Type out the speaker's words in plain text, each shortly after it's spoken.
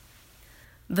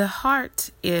The heart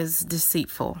is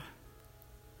deceitful.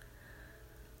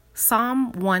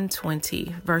 Psalm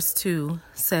 120, verse 2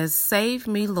 says, "Save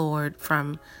me, Lord,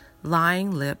 from lying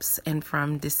lips and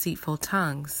from deceitful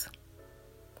tongues."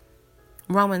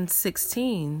 Romans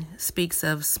 16 speaks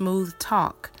of smooth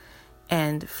talk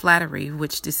and flattery,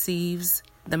 which deceives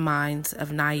the minds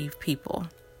of naive people.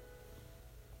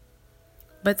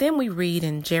 But then we read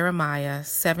in Jeremiah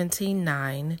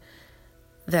 17:9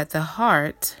 that the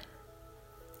heart,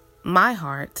 my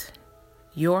heart,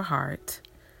 your heart,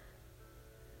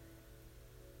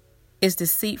 is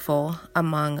deceitful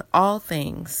among all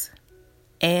things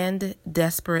and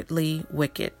desperately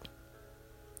wicked.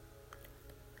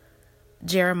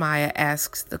 Jeremiah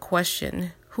asks the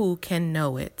question, who can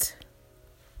know it?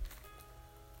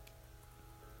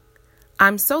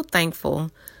 I'm so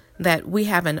thankful that we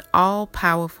have an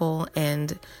all-powerful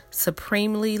and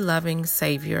supremely loving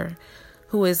Savior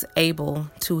who is able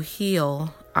to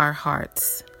heal our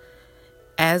hearts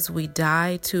as we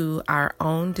die to our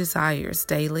own desires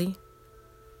daily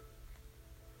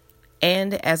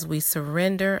and as we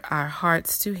surrender our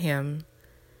hearts to Him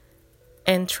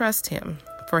and trust Him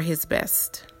for His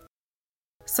best.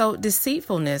 So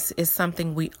deceitfulness is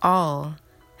something we all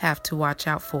have to watch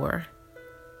out for.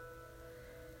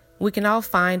 We can all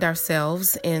find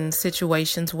ourselves in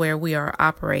situations where we are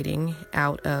operating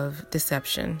out of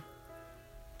deception.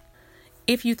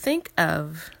 If you think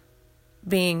of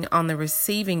being on the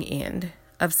receiving end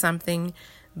of something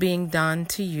being done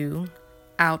to you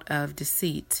out of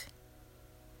deceit,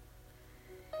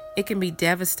 it can be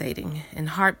devastating and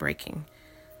heartbreaking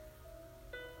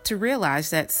to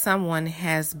realize that someone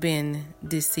has been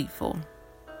deceitful.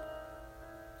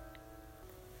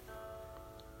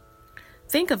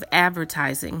 Think of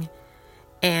advertising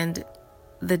and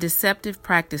the deceptive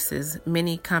practices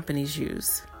many companies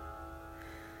use.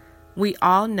 We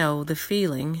all know the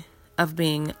feeling of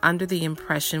being under the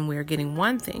impression we're getting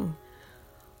one thing,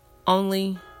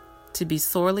 only to be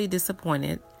sorely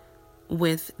disappointed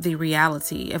with the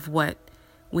reality of what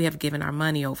we have given our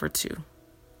money over to.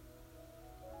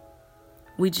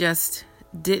 We just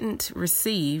didn't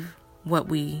receive what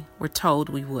we were told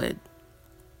we would.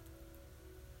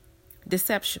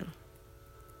 Deception.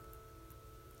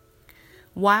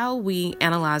 While we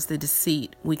analyze the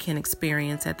deceit we can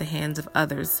experience at the hands of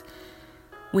others,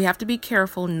 we have to be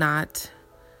careful not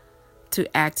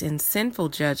to act in sinful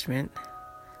judgment,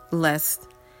 lest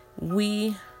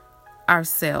we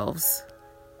ourselves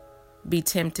be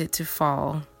tempted to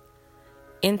fall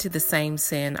into the same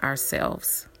sin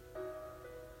ourselves,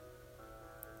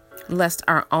 lest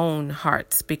our own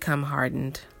hearts become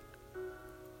hardened.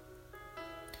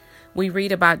 We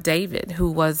read about David, who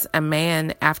was a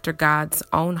man after God's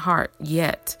own heart,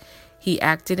 yet he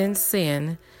acted in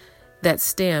sin that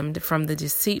stemmed from the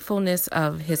deceitfulness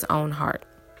of his own heart.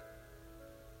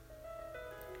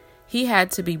 He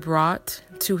had to be brought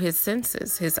to his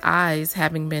senses, his eyes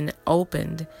having been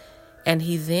opened, and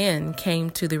he then came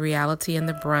to the reality and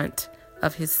the brunt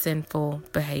of his sinful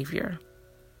behavior.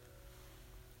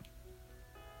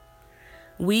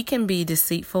 We can be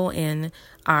deceitful in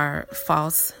our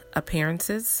false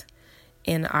appearances,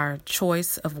 in our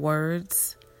choice of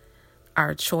words,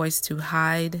 our choice to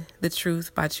hide the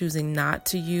truth by choosing not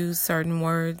to use certain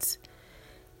words,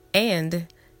 and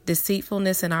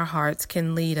deceitfulness in our hearts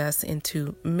can lead us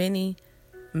into many,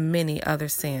 many other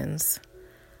sins,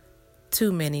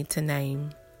 too many to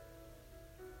name.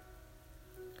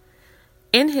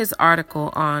 In his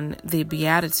article on the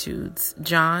Beatitudes,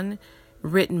 John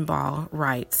Rittenbaugh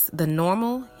writes, "The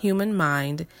normal human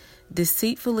mind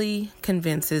deceitfully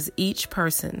convinces each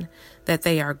person that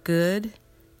they are good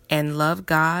and love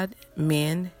God,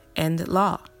 men, and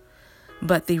law.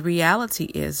 But the reality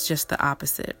is just the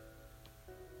opposite.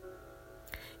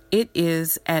 It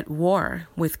is at war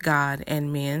with God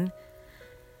and men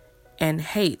and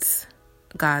hates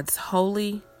God's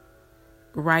holy,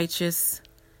 righteous,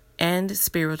 and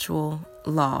spiritual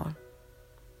law.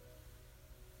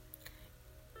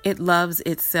 It loves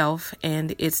itself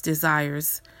and its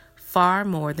desires far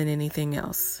more than anything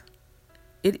else.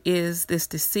 It is this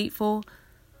deceitful,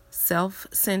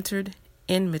 self-centered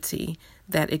enmity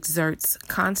that exerts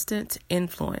constant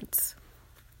influence,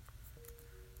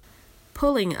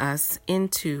 pulling us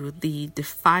into the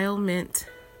defilement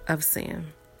of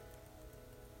sin."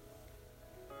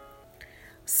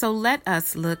 So let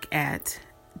us look at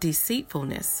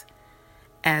deceitfulness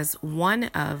as one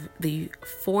of the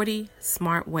 40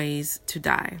 smart ways to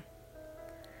die,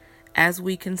 as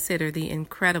we consider the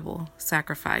incredible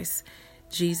sacrifice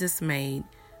Jesus made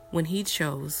when he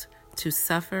chose to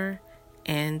suffer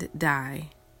and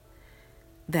die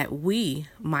that we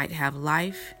might have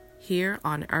life here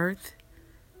on earth,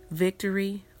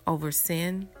 victory over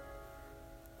sin,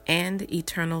 and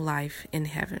eternal life in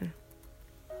heaven.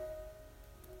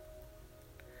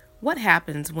 What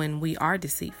happens when we are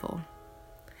deceitful?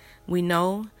 We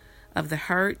know of the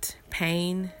hurt,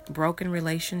 pain, broken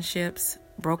relationships,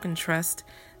 broken trust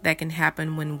that can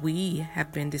happen when we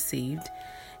have been deceived,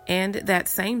 and that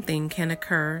same thing can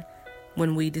occur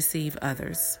when we deceive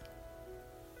others.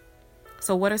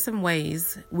 So what are some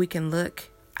ways we can look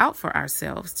out for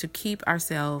ourselves to keep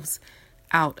ourselves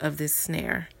out of this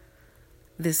snare,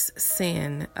 this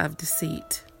sin of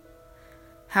deceit?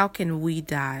 How can we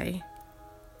die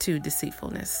to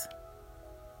deceitfulness?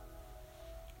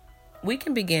 We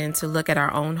can begin to look at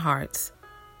our own hearts.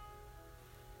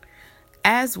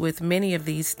 As with many of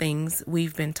these things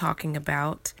we've been talking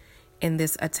about in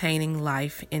this Attaining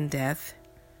Life in Death,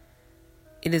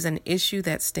 it is an issue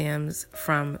that stems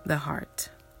from the heart.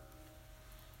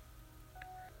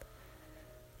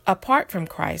 Apart from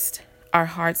Christ, our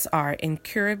hearts are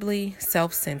incurably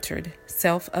self-centered,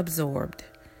 self-absorbed,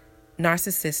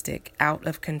 narcissistic, out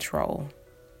of control.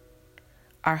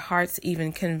 Our hearts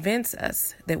even convince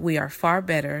us that we are far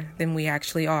better than we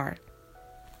actually are.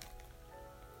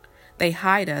 They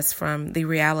hide us from the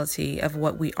reality of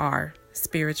what we are,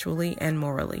 spiritually and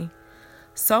morally,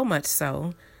 so much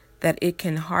so that it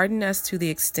can harden us to the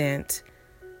extent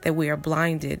that we are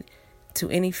blinded to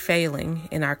any failing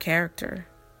in our character.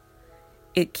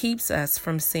 It keeps us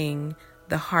from seeing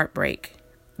the heartbreak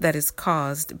that is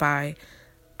caused by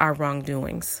our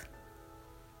wrongdoings.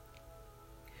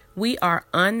 We are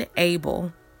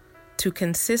unable to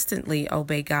consistently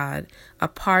obey God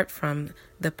apart from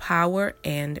the power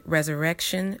and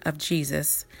resurrection of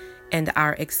Jesus and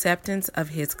our acceptance of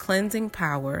his cleansing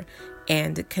power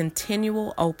and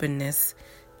continual openness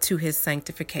to his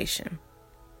sanctification.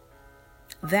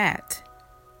 That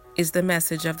is the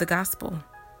message of the gospel.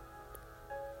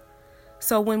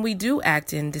 So when we do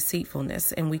act in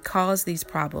deceitfulness and we cause these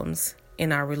problems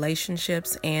in our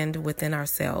relationships and within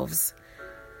ourselves,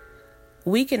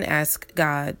 we can ask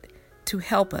God to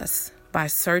help us by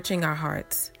searching our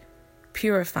hearts,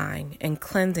 purifying and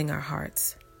cleansing our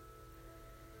hearts,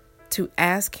 to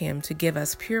ask him to give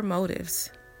us pure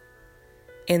motives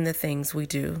in the things we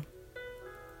do.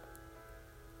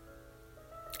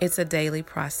 It's a daily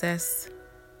process,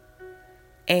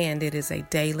 and it is a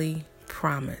daily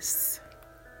promise.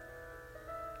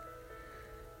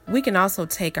 We can also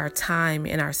take our time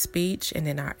in our speech and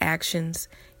in our actions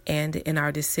and in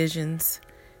our decisions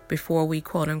before we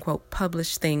quote unquote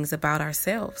publish things about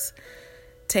ourselves,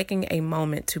 taking a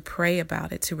moment to pray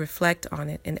about it, to reflect on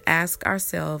it, and ask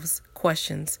ourselves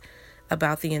questions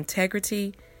about the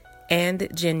integrity and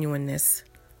genuineness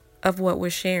of what we're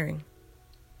sharing.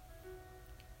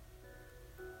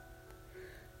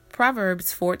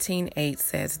 Proverbs 14:8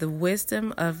 says, "The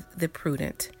wisdom of the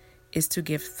prudent is to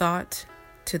give thought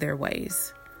to their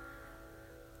ways,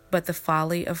 but the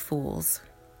folly of fools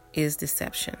is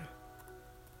deception."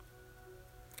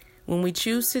 When we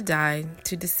choose to die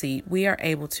to deceit, we are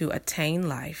able to attain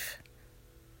life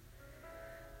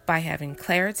by having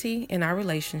clarity in our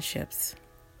relationships,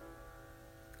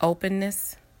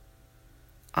 openness,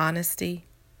 honesty,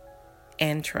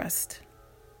 and trust.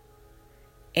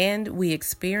 And we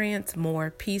experience more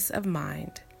peace of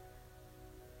mind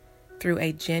through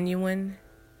a genuine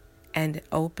and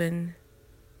open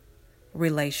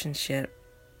relationship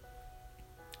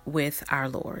with our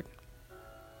Lord.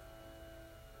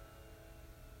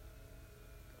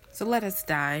 So let us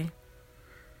die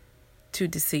to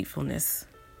deceitfulness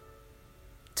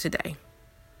today.